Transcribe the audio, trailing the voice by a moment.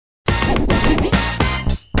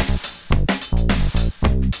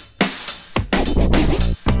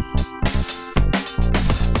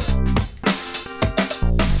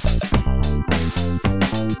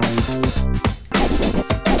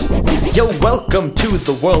Welcome to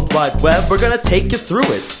the World Wide Web. We're gonna take you through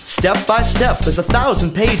it, step by step. There's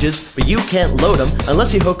 1,000 pages, but you can't load them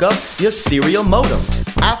unless you hook up your serial modem.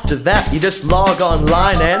 After that, you just log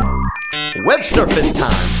online and web surfing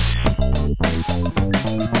time.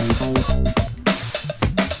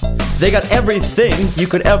 They got everything you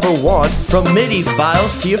could ever want, from MIDI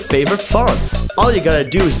files to your favorite font. All you gotta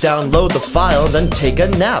do is download the file, then take a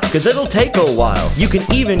nap, cause it'll take a while. You can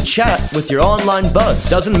even chat with your online buds.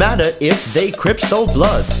 Doesn't matter if they Crips or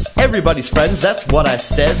Bloods. Everybody's friends, that's what I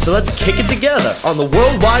said, so let's kick it together on the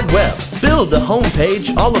World Wide Web. Build a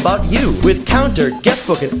homepage all about you, with counter,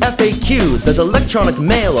 guestbook, and FAQ. There's electronic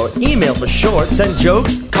mail or email for short. Send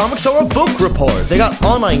jokes, comics, or a book report. They got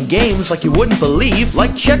online games like you wouldn't believe,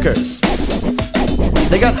 like checkers.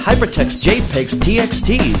 They got hypertext, JPEGs,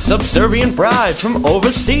 TXTs, subservient brides from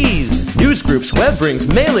overseas, news groups, web rings,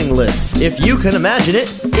 mailing lists. If you can imagine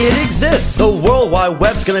it, it exists. The World Wide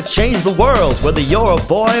Web's gonna change the world, whether you're a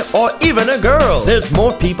boy or even a girl. There's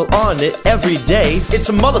more people on it every day. It's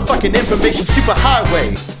a motherfucking information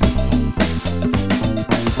superhighway.